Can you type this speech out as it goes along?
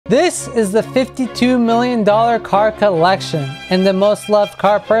This is the $52 million car collection, and the most loved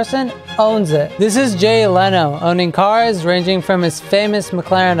car person owns it. This is Jay Leno, owning cars ranging from his famous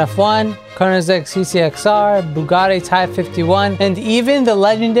McLaren F1, Koenigsegg CCXR, Bugatti Type 51, and even the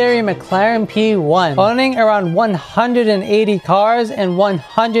legendary McLaren P1, owning around 180 cars and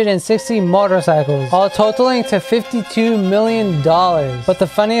 160 motorcycles, all totaling to $52 million. But the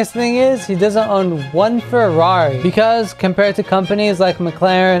funniest thing is, he doesn't own one Ferrari, because compared to companies like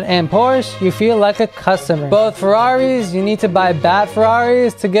McLaren and Porsche, you feel like a customer. Both Ferraris, you need to buy bad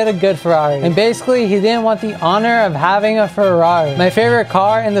Ferraris to get a good Ferrari. And basically, he didn't want the honor of having a Ferrari. My favorite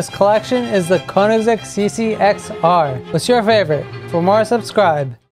car in this collection is the Koenigsegg CCXR. What's your favorite? For more, subscribe.